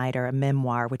Maria Schneider, a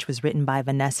memoir, which was written by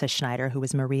Vanessa Schneider, who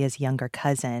was Maria's younger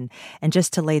cousin. And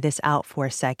just to lay this out for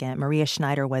a second, Maria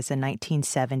Schneider was a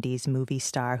 1970s movie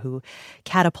star who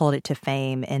catapulted to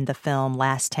fame in the film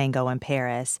Last Tango in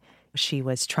Paris. She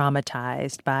was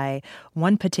traumatized by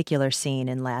one particular scene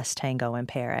in Last Tango in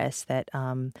Paris that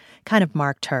kind of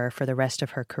marked her for the rest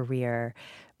of her career.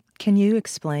 Can you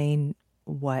explain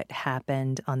what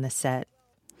happened on the set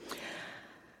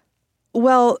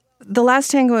Well, The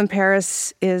Last Tango in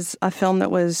Paris is a film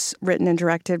that was written and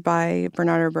directed by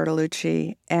Bernardo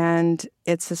Bertolucci, and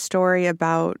it's a story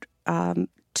about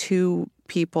two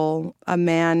people, a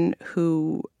man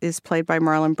who is played by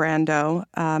Marlon Brando,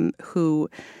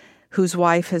 whose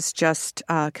wife has just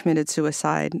committed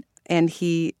suicide, and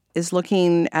he is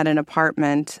looking at an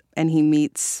apartment, and he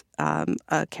meets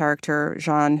a character,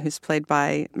 Jean, who's played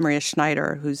by Maria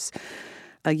Schneider, who's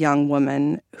a young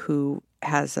woman who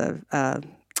has a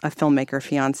filmmaker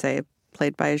fiance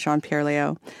played by Jean-Pierre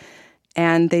Léaud.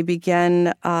 And they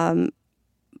begin,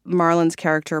 Marlon's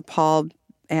character, Paul,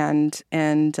 and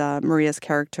Maria's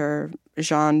character,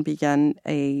 Jean, begin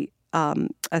a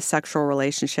sexual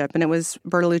relationship. And it was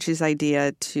Bertolucci's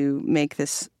idea to make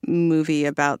this movie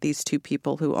about these two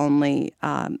people who only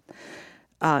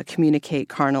communicate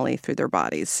carnally through their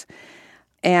bodies.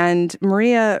 And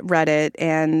Maria read it,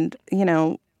 and,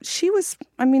 she was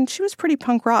pretty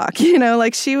punk rock,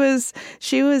 like she was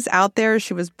out there,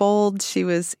 she was bold, she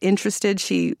was interested,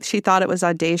 she thought it was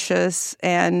audacious,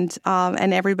 and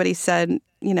everybody said,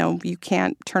 you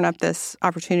can't turn up this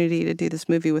opportunity to do this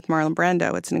movie with Marlon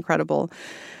Brando. It's an incredible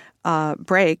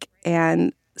break.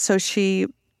 And so she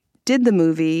did the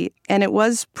movie, and it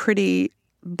was pretty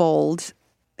bold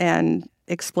and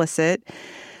explicit.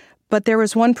 But there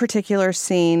was one particular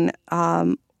scene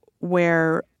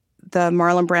where the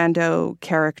Marlon Brando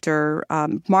character,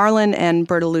 Marlon and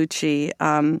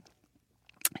Bertolucci,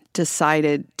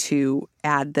 decided to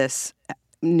add this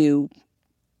new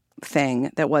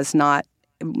thing that was not.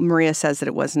 Maria says that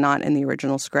it was not in the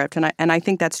original script, and I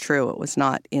think that's true. It was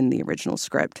not in the original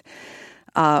script,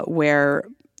 where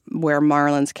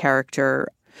Marlon's character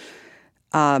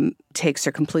takes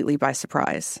her completely by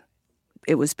surprise.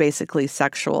 It was basically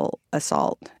sexual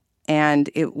assault. And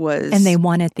it was... And they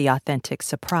wanted the authentic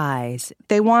surprise.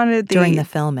 They wanted during the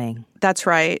filming. That's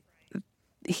right.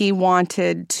 He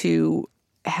wanted to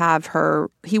have her...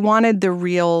 He wanted the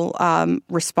real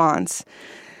response.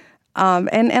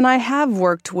 And I have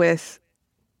worked with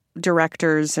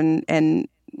directors and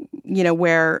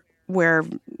where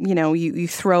you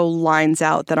throw lines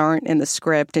out that aren't in the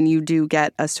script, and you do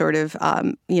get a sort of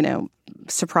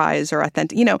surprise or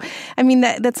authentic.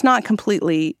 That's not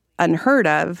completely unheard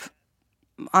of.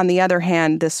 On the other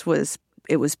hand, it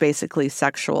was basically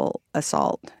sexual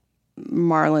assault.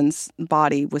 Marlon's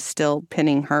body was still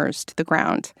pinning hers to the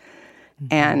ground,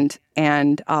 and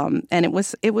it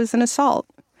was an assault.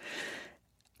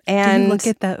 And do you look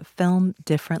at the film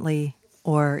differently,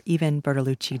 or even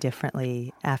Bertolucci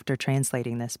differently, after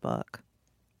translating this book?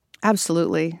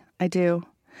 Absolutely, I do.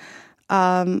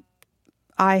 I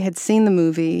had seen the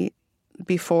movie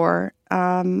before,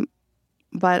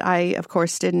 but I, of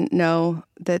course, didn't know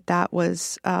that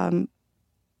was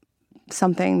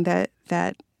something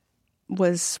that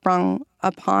was sprung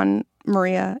upon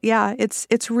Maria. Yeah,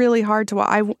 it's really hard to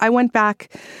watch. I went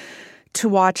back to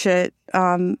watch it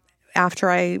after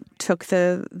I took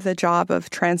the job of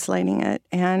translating it,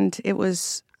 and it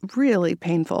was really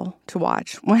painful to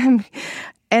watch.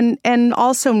 And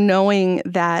also knowing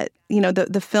that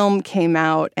the film came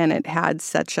out and it had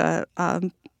such a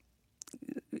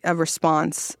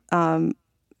response,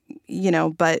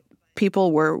 but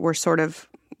people were sort of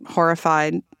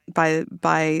horrified by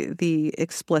the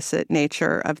explicit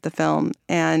nature of the film,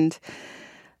 and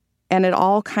it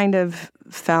all kind of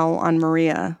fell on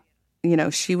Maria.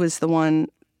 She was the one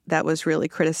that was really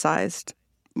criticized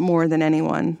more than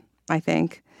anyone, I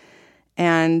think,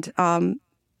 and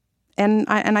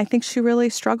I think she really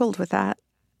struggled with that.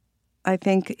 I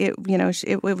think it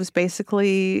was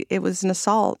basically, it was an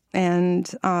assault. And,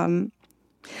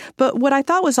 but what I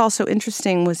thought was also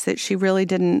interesting was that she really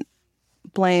didn't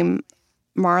blame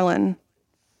Marlon.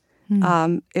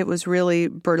 It was really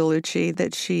Bertolucci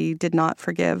that she did not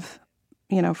forgive,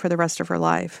 for the rest of her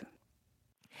life.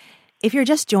 If you're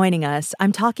just joining us,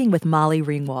 I'm talking with Molly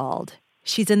Ringwald.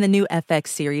 She's in the new FX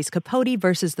series Capote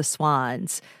versus the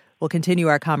Swans. We'll continue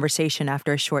our conversation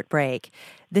after a short break.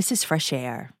 This is Fresh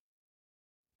Air.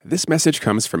 This message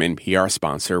comes from NPR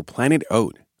sponsor Planet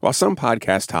Oat. While some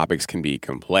podcast topics can be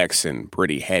complex and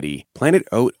pretty heady, Planet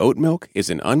Oat oat milk is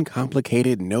an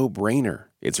uncomplicated no-brainer.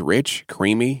 It's rich,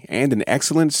 creamy, and an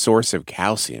excellent source of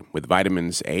calcium with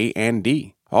vitamins A and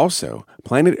D. Also,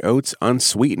 Planet Oat's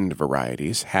unsweetened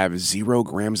varieties have 0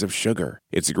 grams of sugar.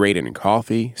 It's great in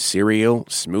coffee, cereal,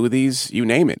 smoothies, you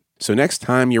name it. So next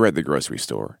time you're at the grocery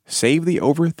store, save the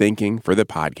overthinking for the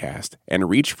podcast and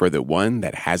reach for the one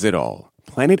that has it all.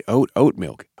 Planet Oat oat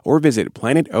milk, or visit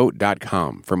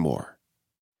planetoat.com for more.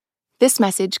 This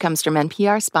message comes from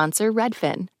NPR sponsor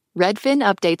Redfin. Redfin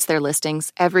updates their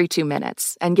listings every 2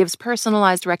 minutes and gives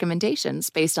personalized recommendations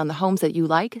based on the homes that you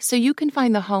like, so you can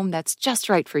find the home that's just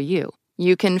right for you.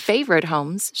 You can favorite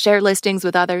homes, share listings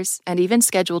with others, and even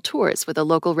schedule tours with a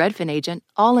local Redfin agent,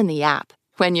 all in the app.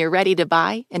 When you're ready to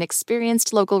buy, an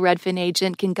experienced local Redfin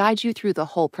agent can guide you through the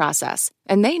whole process,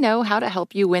 and they know how to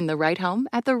help you win the right home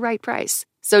at the right price.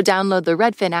 So download the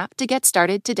Redfin app to get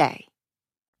started today.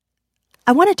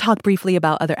 I want to talk briefly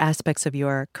about other aspects of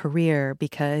your career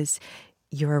because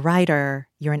you're a writer,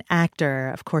 you're an actor.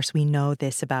 Of course, we know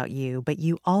this about you, but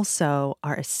you also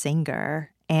are a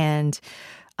singer. And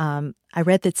I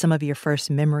read that some of your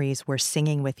first memories were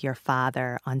singing with your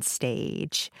father on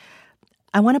stage.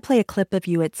 I want to play a clip of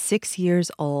you at 6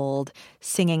 years old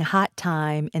singing Hot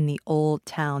Time in the Old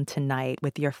Town Tonight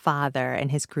with your father and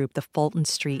his group, the Fulton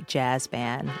Street Jazz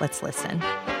Band. Let's listen.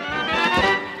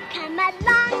 Come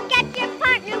along, get your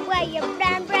partner, wear your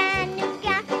brand new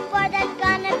gown, for there's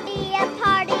gonna be a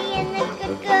party in this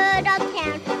good old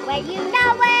town, where you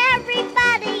know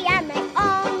everybody and they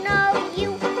all know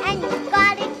you, and you've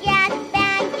got a jazz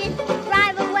band just to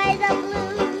drive away the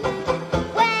blues.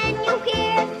 When you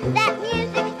hear that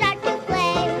music start to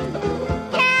play,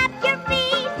 tap your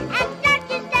feet and start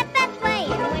to step and sway,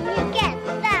 and when you get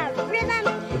the rhythm,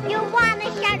 you wanna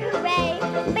shout hooray,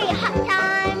 be a hot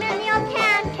time in the old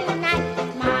town tonight,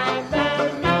 my baby.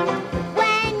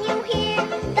 When you hear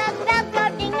those bells go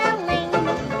ding-a-ling,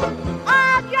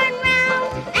 all turn round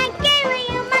and gaily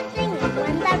you must sing.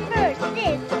 When the verse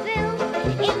is through,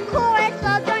 in chorus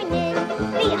all join in,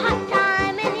 be a hot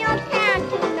time in the old town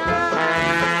tonight.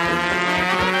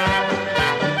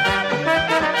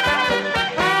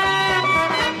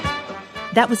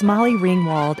 That was Molly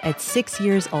Ringwald at 6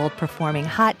 years old performing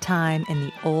Hot Time in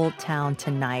the Old Town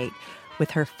Tonight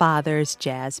with her father's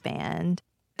jazz band.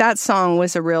 That song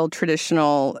was a real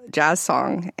traditional jazz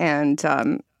song, and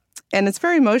it's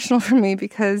very emotional for me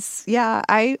because,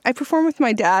 I performed with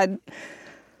my dad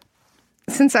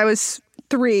since I was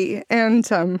 3, and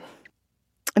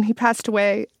he passed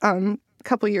away a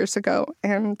couple years ago.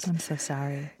 And I'm so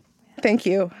sorry. Thank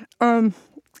you.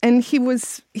 And he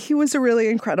was a really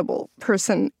incredible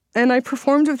person, and I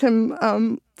performed with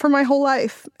him for my whole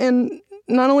life. And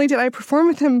not only did I perform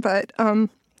with him, but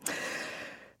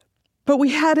we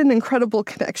had an incredible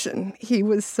connection. He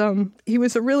was an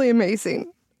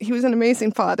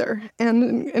amazing father and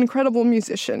an incredible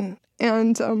musician.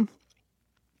 And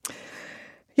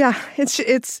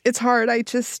it's hard. I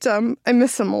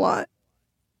miss him a lot.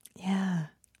 Yeah.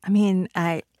 I mean,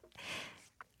 I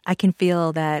can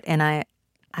feel that, and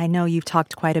I know you've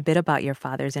talked quite a bit about your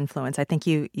father's influence. I think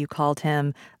you called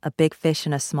him a big fish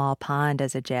in a small pond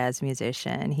as a jazz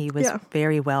musician. He was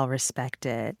very well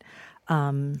respected.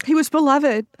 He was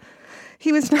beloved.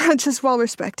 He was not just well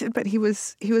respected, but he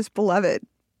was beloved.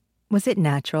 Was it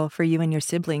natural for you and your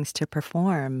siblings to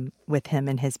perform with him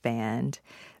and his band?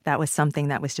 That was something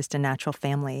that was just a natural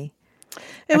family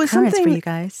occurrence for you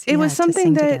guys. It was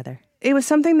something that together. It was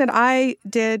something that I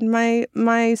did.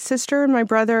 My sister and my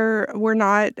brother were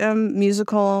not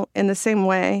musical in the same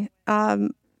way.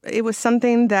 It was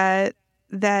something that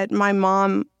my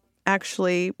mom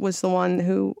actually was the one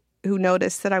who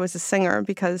noticed that I was a singer,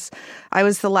 because I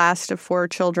was the last of 4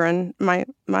 children. My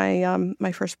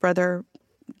first brother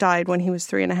died when he was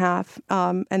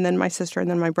 3.5, and then my sister, and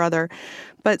then my brother.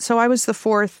 But so I was the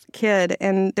 4th kid,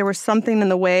 and there was something in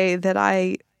the way that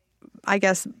I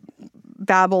guess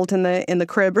babbled in the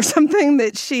crib or something,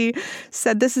 that she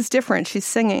said, "This is different. She's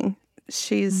singing."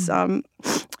 She's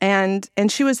and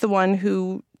she was the one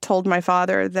who told my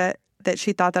father that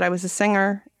she thought that I was a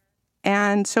singer.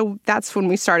 And so that's when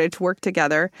we started to work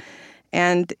together.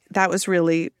 And that was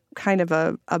really kind of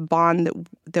a bond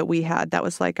that we had. That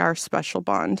was like our special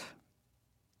bond.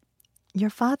 Your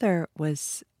father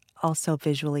was also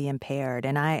visually impaired,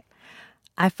 and I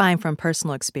find from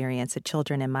personal experience that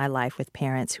children in my life with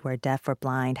parents who are deaf or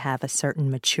blind have a certain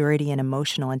maturity and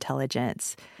emotional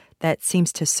intelligence that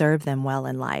seems to serve them well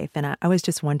in life. And I was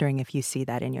just wondering if you see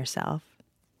that in yourself.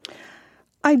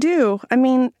 I do. I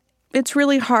mean, it's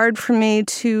really hard for me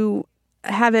to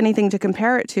have anything to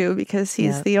compare it to, because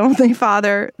he's the only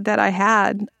father that I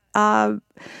had.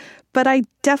 But I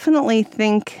definitely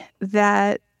think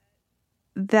that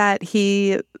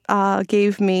he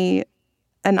gave me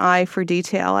an eye for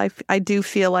detail. I do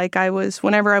feel like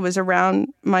whenever I was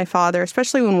around my father,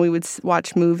 especially when we would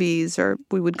watch movies or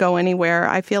we would go anywhere,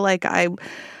 I feel like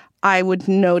I would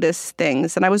notice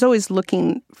things, and I was always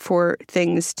looking for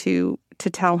things to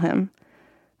tell him.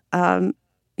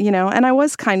 And I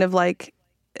was kind of like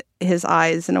his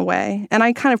eyes in a way, and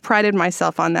I kind of prided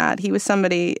myself on that. He was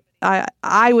somebody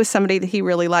I was somebody that he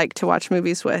really liked to watch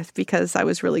movies with because I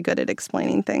was really good at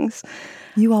explaining things.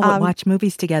 You all would watch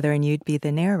movies together and you'd be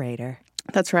the narrator.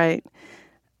 That's right.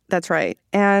 That's right.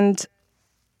 And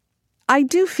I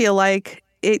do feel like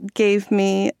it gave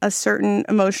me a certain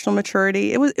emotional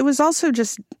maturity. It was also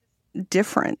just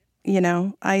different,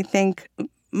 I think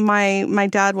my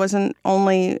dad wasn't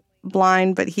only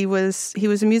blind, but he was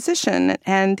a musician,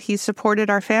 and he supported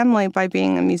our family by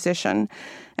being a musician.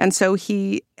 And so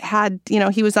he had,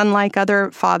 he was unlike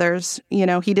other fathers. He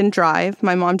didn't drive.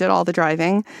 My mom did all the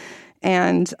driving.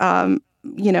 And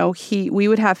we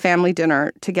would have family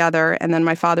dinner together, and then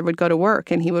my father would go to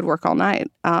work, and he would work all night.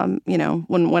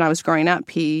 When I was growing up,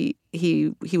 he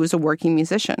was a working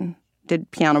musician, did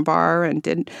piano bar, and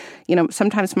did,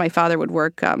 sometimes my father would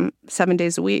work 7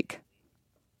 days a week.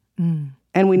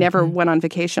 And we never went on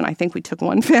vacation. I think we took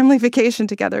one family vacation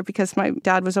together because my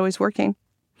dad was always working.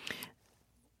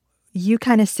 You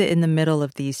kind of sit in the middle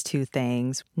of these two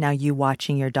things. Now you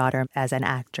watching your daughter as an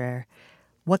actor.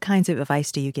 What kinds of advice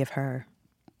do you give her?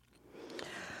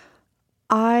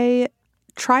 I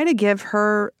try to give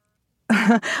her,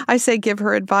 I say give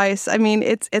her advice. I mean,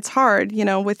 it's hard,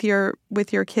 with your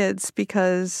kids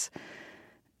because,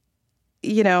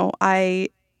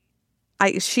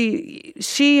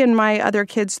 she and my other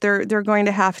kids, they're going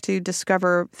to have to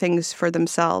discover things for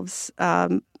themselves.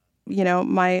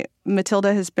 My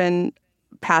Matilda has been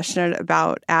passionate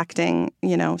about acting.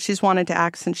 She's wanted to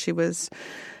act since she was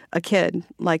a kid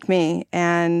like me.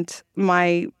 And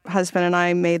my husband and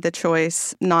I made the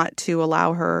choice not to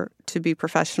allow her to be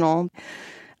professional.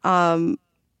 And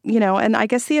I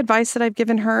guess the advice that I've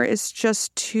given her is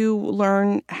just to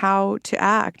learn how to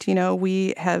act.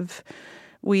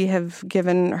 We have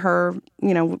given her,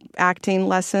 acting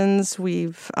lessons.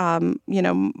 We've,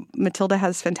 Matilda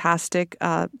has fantastic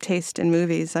taste in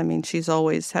movies. I mean, she's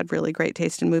always had really great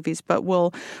taste in movies. But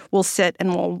we'll sit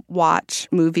and we'll watch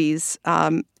movies,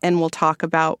 and we'll talk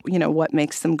about, what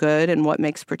makes them good and what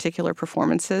makes particular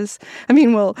performances. I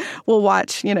mean, we'll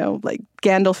watch, like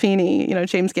Gandolfini,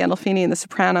 James Gandolfini in The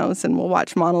Sopranos, and we'll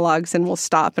watch monologues, and we'll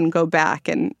stop and go back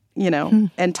and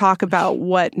and talk about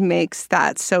what makes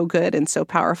that so good and so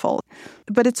powerful.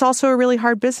 But it's also a really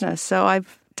hard business. So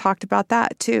I've talked about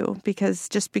that too, because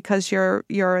just because you're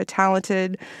a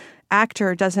talented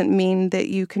actor doesn't mean that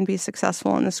you can be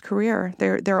successful in this career.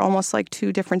 They're almost like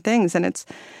two different things. And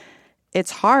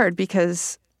it's hard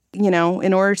because,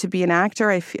 in order to be an actor,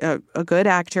 a good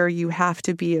actor, you have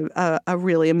to be a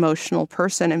really emotional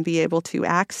person and be able to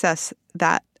access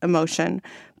that emotion.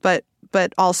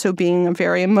 But also being a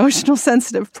very emotional,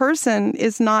 sensitive person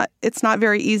it's not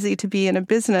very easy to be in a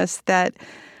business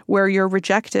where you're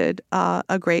rejected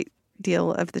a great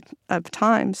deal of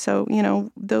time. So,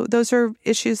 those are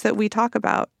issues that we talk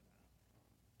about.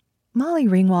 Molly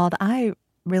Ringwald, I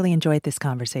really enjoyed this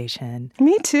conversation.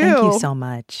 Me too. Thank you so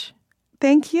much.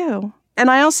 Thank you. And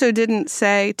I also didn't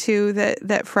say, too,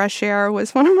 that Fresh Air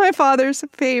was one of my father's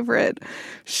favorite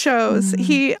shows. Mm-hmm.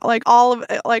 He, all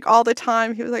the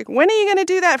time, he was like, when are you going to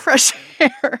do that Fresh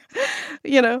Air?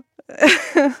 He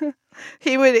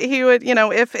would,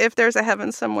 if there's a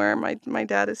heaven somewhere, my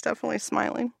dad is definitely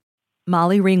smiling.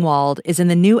 Molly Ringwald is in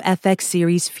the new FX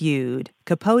series Feud,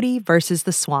 Capote versus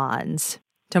the Swans.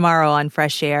 Tomorrow on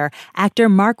Fresh Air, actor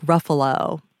Mark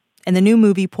Ruffalo. In the new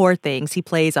movie Poor Things, he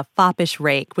plays a foppish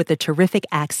rake with a terrific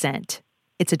accent.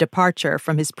 It's a departure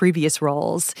from his previous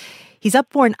roles. He's up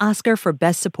for an Oscar for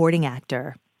Best Supporting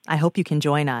Actor. I hope you can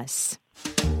join us.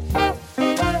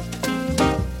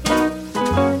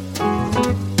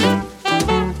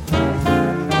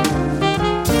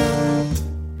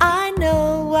 I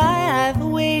know why I've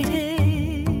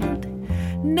waited,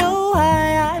 know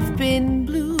why I've been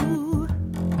blue,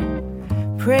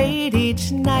 prayed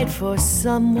each night for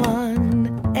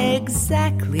someone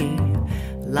exactly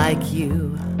like you.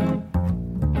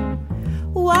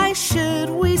 Why should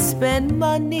we spend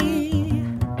money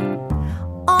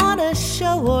on a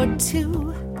show or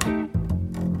two?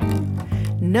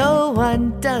 No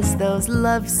one does those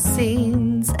love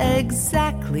scenes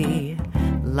exactly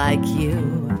like you.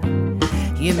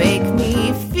 You make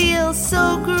me feel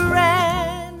so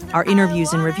grand. Our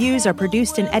interviews and reviews are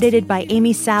produced and edited by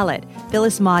Amy Salet,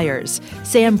 Phyllis Myers,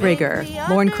 Sam Brigger,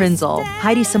 Lauren Krenzel,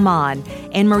 Heidi Saman,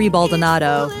 Anne-Marie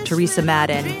Baldonado, Teresa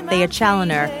Madden, Thea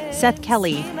Challoner, Seth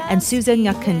Kelly, and Susan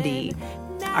Nyakundi.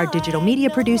 Our digital media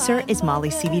producer is Molly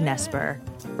C.V.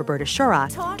 Roberta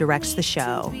Shurock directs the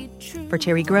show. For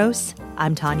Terry Gross,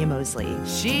 I'm Tanya Mosley.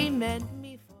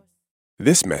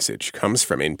 This message comes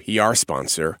from NPR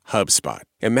sponsor HubSpot.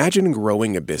 Imagine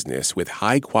growing a business with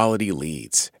high-quality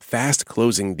leads,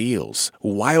 fast-closing deals,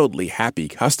 wildly happy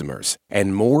customers,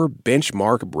 and more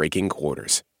benchmark-breaking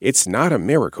quarters. It's not a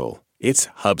miracle, it's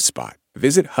HubSpot.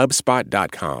 Visit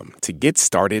HubSpot.com to get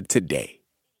started today.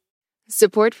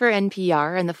 Support for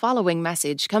NPR and the following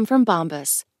message come from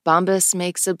Bombas. Bombas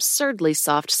makes absurdly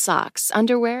soft socks,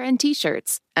 underwear, and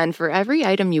T-shirts. And for every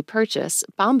item you purchase,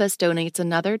 Bombas donates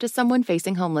another to someone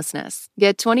facing homelessness.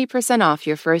 Get 20% off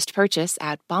your first purchase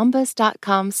at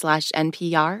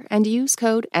bombas.com/NPR and use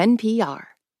code NPR.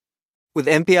 With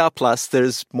NPR Plus,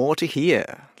 there's more to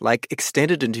hear, like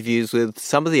extended interviews with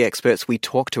some of the experts we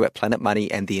talk to at Planet Money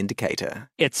and The Indicator.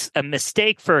 It's a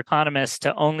mistake for economists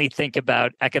to only think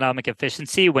about economic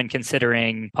efficiency when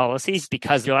considering policies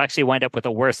because you'll actually wind up with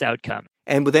a worse outcome.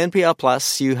 And with NPR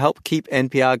Plus, you help keep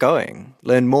NPR going.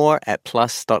 Learn more at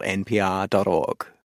plus.npr.org.